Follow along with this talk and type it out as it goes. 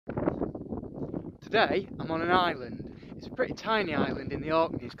Today I'm on an island. It's a pretty tiny island in the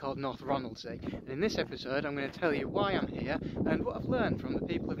Orkneys called North Ronaldsay, and in this episode I'm going to tell you why I'm here and what I've learned from the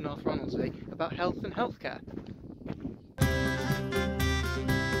people of North Ronaldsay about health and healthcare.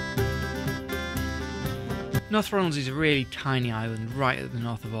 North Ronaldsay is a really tiny island right at the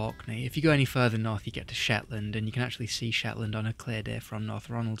north of Orkney. If you go any further north you get to Shetland, and you can actually see Shetland on a clear day from North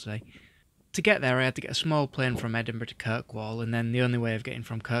Ronaldsay. To get there I had to get a small plane from Edinburgh to Kirkwall, and then the only way of getting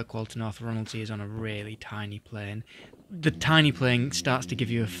from Kirkwall to North Ronaldsay is on a really tiny plane. The tiny plane starts to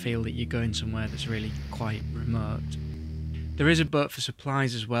give you a feel that you're going somewhere that's really quite remote. There is a boat for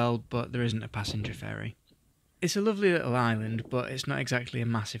supplies as well, but there isn't a passenger ferry. It's a lovely little island, but it's not exactly a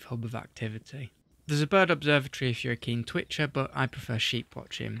massive hub of activity. There's a bird observatory if you're a keen twitcher, but I prefer sheep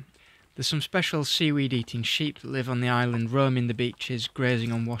watching. There's some special seaweed-eating sheep that live on the island, roaming the beaches,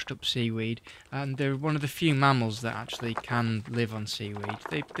 grazing on washed-up seaweed, and they're one of the few mammals that actually can live on seaweed.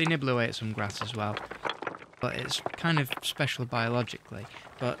 They nibble away at some grass as well, but it's kind of special biologically.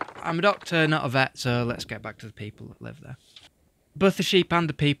 But I'm a doctor, not a vet, so let's get back to the people that live there. Both the sheep and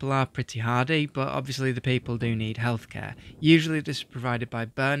the people are pretty hardy, but obviously the people do need healthcare. Usually this is provided by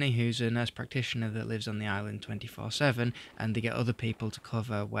Bernie, who's a nurse practitioner that lives on the island 24/7, and they get other people to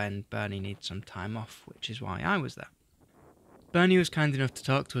cover when Bernie needs some time off, which is why I was there. Bernie was kind enough to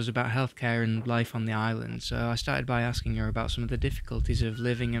talk to us about healthcare and life on the island, so I started by asking her about some of the difficulties of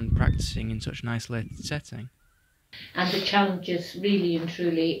living and practising in such an isolated setting. And the challenges really and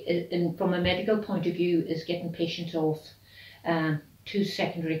truly, from a medical point of view, is getting patients off to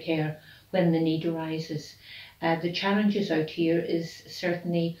secondary care when the need arises. The challenges out here is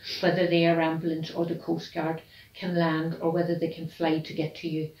certainly whether the air ambulance or the Coast Guard can land, or whether they can fly to get to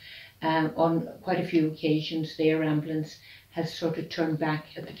you. On quite a few occasions the air ambulance has sort of turned back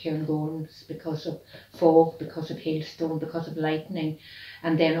at the Cairngorms because of fog, because of hailstone, because of lightning,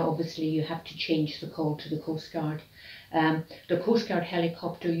 and then obviously you have to change the call to the Coast Guard. The Coast Guard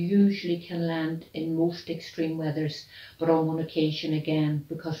helicopter usually can land in most extreme weathers, but on one occasion again,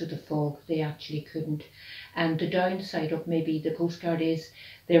 because of the fog, they actually couldn't. And the downside of maybe the Coast Guard is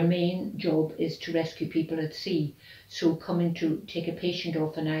their main job is to rescue people at sea. So coming to take a patient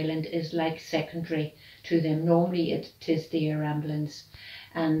off an island is like secondary to them. Normally it is the air ambulance.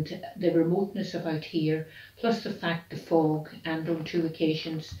 And the remoteness of out here, plus the fact the fog, and on 2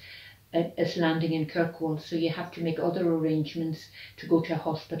 occasions is landing in Kirkwall, so you have to make other arrangements to go to a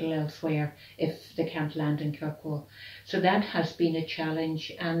hospital elsewhere if they can't land in Kirkwall. So that has been a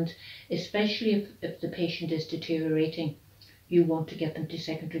challenge, and especially if the patient is deteriorating, you want to get them to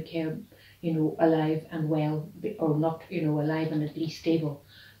secondary care, alive and well, or not, alive and at least stable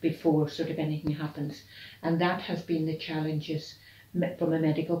before sort of anything happens. And that has been the challenges from a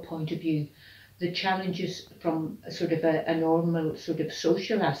medical point of view. The challenges from sort of a normal sort of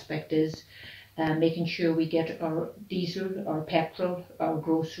social aspect is making sure we get our diesel, our petrol, our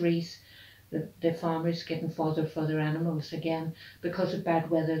groceries, the farmers getting fodder for their animals again. Because of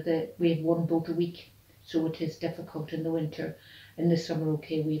bad weather, we have 1 boat a week, so it is difficult in the winter. In the summer,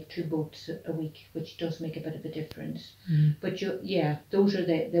 okay, we have 2 boats a week, which does make a bit of a difference. But those are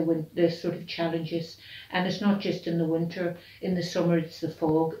the sort of challenges. And it's not just in the winter. In the summer, it's the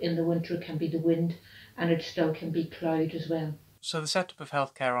fog. In the winter, it can be the wind, and it still can be cloud as well. So the setup of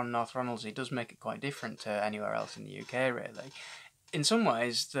healthcare on North Ronaldsay does make it quite different to anywhere else in the UK, really. In some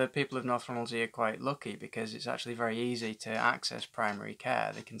ways, the people of North Ronaldsay are quite lucky because it's actually very easy to access primary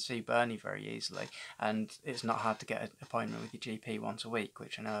care. They can see Bernie very easily, and it's not hard to get an appointment with your GP once a week,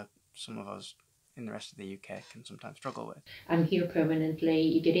 which I know some of us in the rest of the UK can sometimes struggle with. I'm here permanently.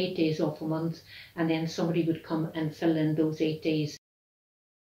 You get 8 days off a month, and then somebody would come and fill in those 8 days.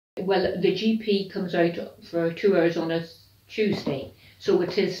 Well, the GP comes out for 2 hours on a Tuesday, so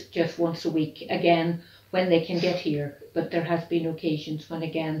it is just once a week, again, when they can get here. But there has been occasions when,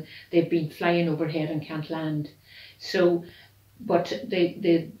 again, they've been flying overhead and can't land. So, but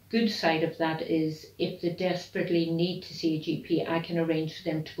the good side of that is if they desperately need to see a GP, I can arrange for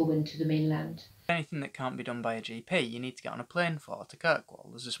them to go into the mainland. Anything that can't be done by a GP, you need to get on a plane for to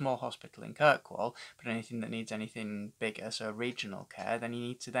Kirkwall. There's a small hospital in Kirkwall, but anything that needs anything bigger, so regional care, then you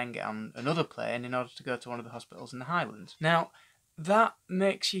need to then get on another plane in order to go to one of the hospitals in the Highlands. Now, that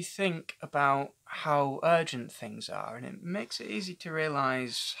makes you think about how urgent things are, and it makes it easy to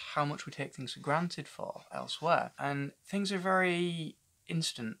realise how much we take things for granted for elsewhere. And things are very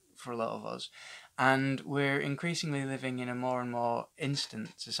instant for a lot of us, and we're increasingly living in a more and more instant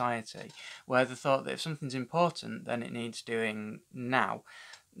society, where the thought that if something's important, then it needs doing now.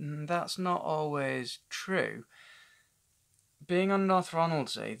 That's not always true. Being on North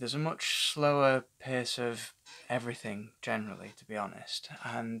Ronaldsay, there's a much slower pace of everything generally, to be honest,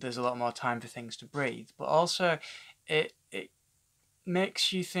 and there's a lot more time for things to breathe. But also, it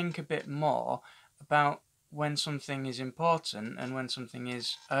makes you think a bit more about when something is important and when something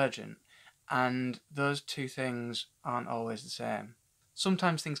is urgent, and those two things aren't always the same.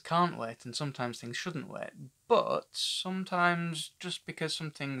 Sometimes things can't wait and sometimes things shouldn't wait, but sometimes just because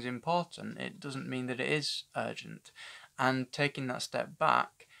something's important, it doesn't mean that it is urgent. And taking that step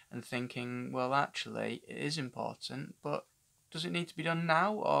back and thinking, well, actually, it is important, but does it need to be done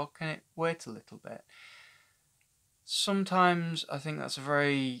now or can it wait a little bit? Sometimes I think that's a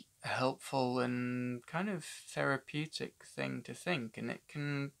very helpful and kind of therapeutic thing to think, and it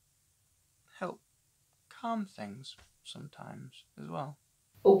can help calm things sometimes as well.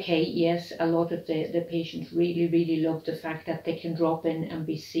 Okay, yes, a lot of the patients really, really love the fact that they can drop in and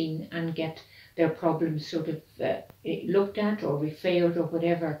be seen and get their problems sort of looked at or referred or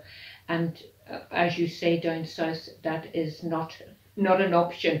whatever. And as you say down south, that is not an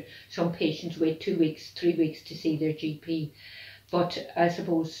option. Some patients wait 2 weeks, 3 weeks to see their GP. But I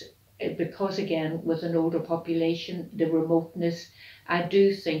suppose because again with an older population, the remoteness, I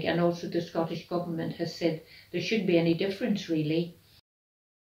do think, and also the Scottish Government has said there shouldn't be any difference really.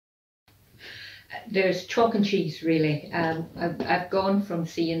 There's chalk and cheese really. I've gone from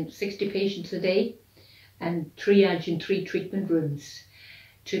seeing 60 patients a day and triage in 3 treatment rooms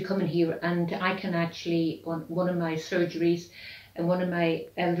to come in here, and I can actually, on one of my surgeries and one of my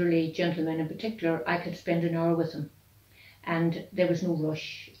elderly gentlemen in particular, I could spend an hour with him and there was no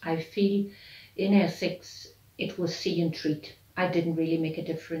rush. I feel in Essex it was see and treat. I didn't really make a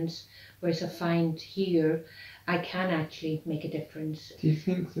difference, whereas I find here I can actually make a difference. Do you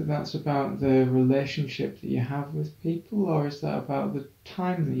think that that's about the relationship that you have with people, or is that about the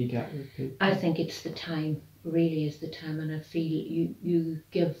time that you get with people? I think it's the time, really is the time, and I feel you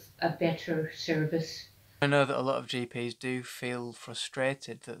give a better service. I know that a lot of GPs do feel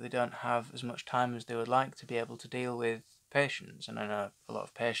frustrated that they don't have as much time as they would like to be able to deal with patients, and I know a lot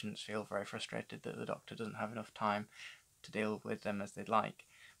of patients feel very frustrated that the doctor doesn't have enough time to deal with them as they'd like,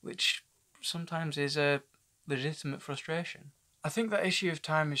 which sometimes is a legitimate frustration. I think that issue of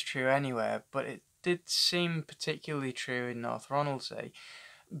time is true anywhere, but it did seem particularly true in North Ronaldsay.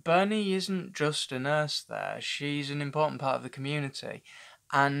 Bernie isn't just a nurse there, she's an important part of the community,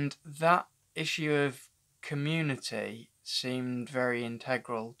 and that issue of community seemed very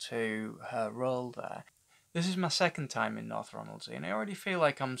integral to her role there. This is my second time in North Ronaldsay, and I already feel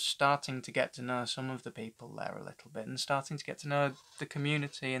like I'm starting to get to know some of the people there a little bit, and starting to get to know the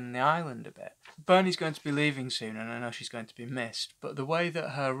community and the island a bit. Bernie's going to be leaving soon, and I know she's going to be missed, but the way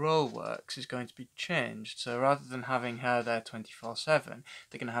that her role works is going to be changed. So rather than having her there 24/7,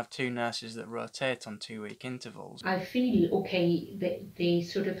 they're going to have 2 nurses that rotate on 2-week intervals. I feel, okay, they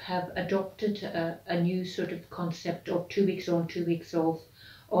sort of have adopted a new sort of concept of 2 weeks on, 2 weeks off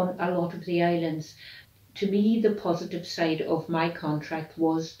on a lot of the islands. To me, the positive side of my contract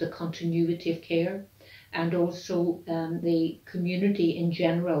was the continuity of care, and also the community in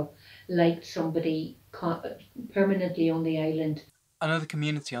general liked somebody permanently on the island. I know the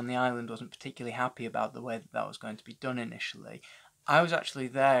community on the island wasn't particularly happy about the way that that was going to be done initially. I was actually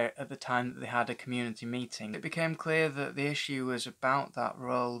there at the time that they had a community meeting. It became clear that the issue was about that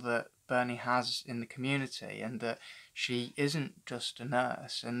role that Bernie has in the community, and that she isn't just a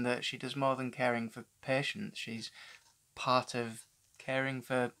nurse, and that she does more than caring for patients. She's part of caring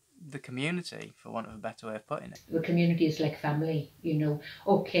for the community, for want of a better way of putting it. The community is like family, you know.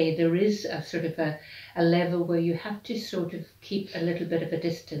 Okay, there is a sort of a level where you have to sort of keep a little bit of a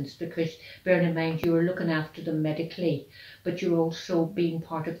distance, because bearing in mind you are looking after them medically, but you're also being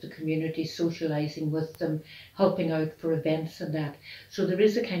part of the community, socialising with them, helping out for events and that. So there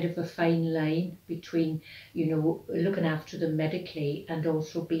is a kind of a fine line between, you know, looking after them medically and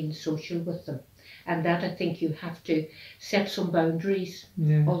also being social with them. And that, I think, you have to set some boundaries.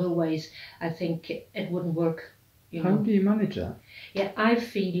 Yeah. Otherwise, I think it wouldn't work. You How know. do you manage that? Yeah, I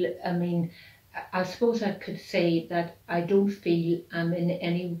feel, I mean, I suppose I could say that I don't feel I'm in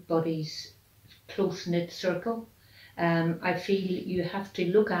anybody's close-knit circle. I feel you have to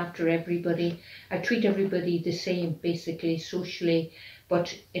look after everybody. I treat everybody the same, basically, socially,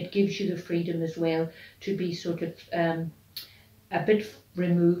 but it gives you the freedom as well to be sort of a bit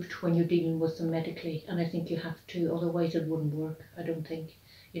removed when you're dealing with them medically, and I think you have to, otherwise it wouldn't work, I don't think,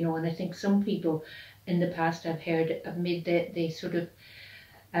 you know. And I think some people in the past I've heard have made they sort of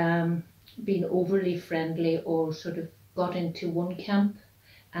been overly friendly or sort of got into one camp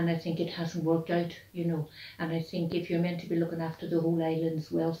and I think it hasn't worked out, you know. And I think if you're meant to be looking after the whole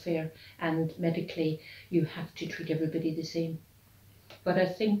island's welfare and medically, you have to treat everybody the same. But I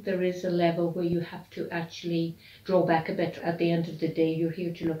think there is a level where you have to actually draw back a bit. At the end of the day, you're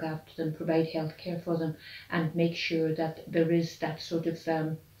here to look after them, provide health care for them, and make sure that there is that sort of,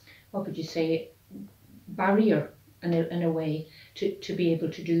 what would you say, barrier in a way to be able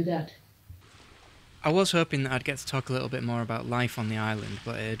to do that. I was hoping that I'd get to talk a little bit more about life on the island,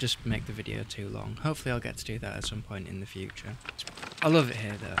 but it'd just make the video too long. Hopefully I'll get to do that at some point in the future. I love it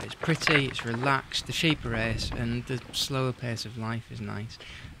here though. It's pretty, it's relaxed, the sheep are race, and the slower pace of life is nice.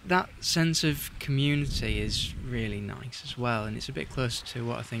 That sense of community is really nice as well, and it's a bit closer to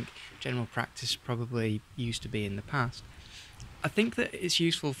what I think general practice probably used to be in the past. I think that it's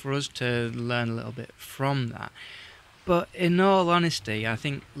useful for us to learn a little bit from that. But in all honesty, I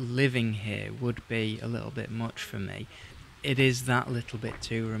think living here would be a little bit much for me. It is that little bit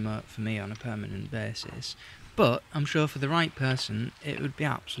too remote for me on a permanent basis. But I'm sure for the right person, it would be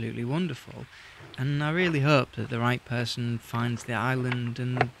absolutely wonderful. And I really hope that the right person finds the island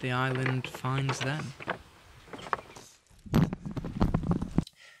and the island finds them.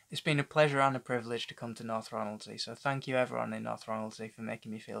 It's been a pleasure and a privilege to come to North Ronaldsay, so thank you everyone in North Ronaldsay for making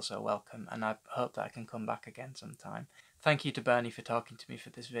me feel so welcome, and I hope that I can come back again sometime. Thank you to Bernie for talking to me for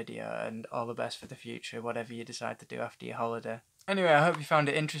this video, and all the best for the future, whatever you decide to do after your holiday. Anyway, I hope you found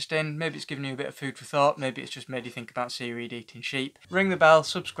it interesting. Maybe it's given you a bit of food for thought, maybe it's just made you think about seaweed eating sheep. Ring the bell,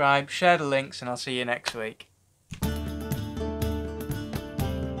 subscribe, share the links, and I'll see you next week.